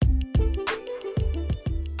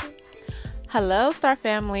Hello, Star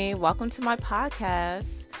Family. Welcome to my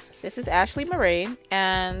podcast. This is Ashley Marie,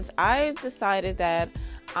 and I decided that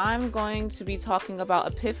I'm going to be talking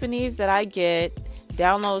about epiphanies that I get,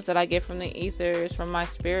 downloads that I get from the ethers, from my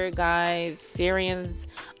spirit guides, Sirians,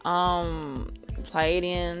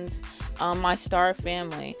 Pleiadians, my star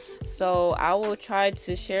family. So I will try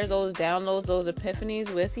to share those downloads, those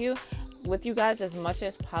epiphanies with you guys as much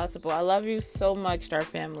as possible. I love you so much, Star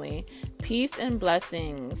Family. Peace and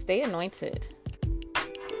blessings. Stay anointed.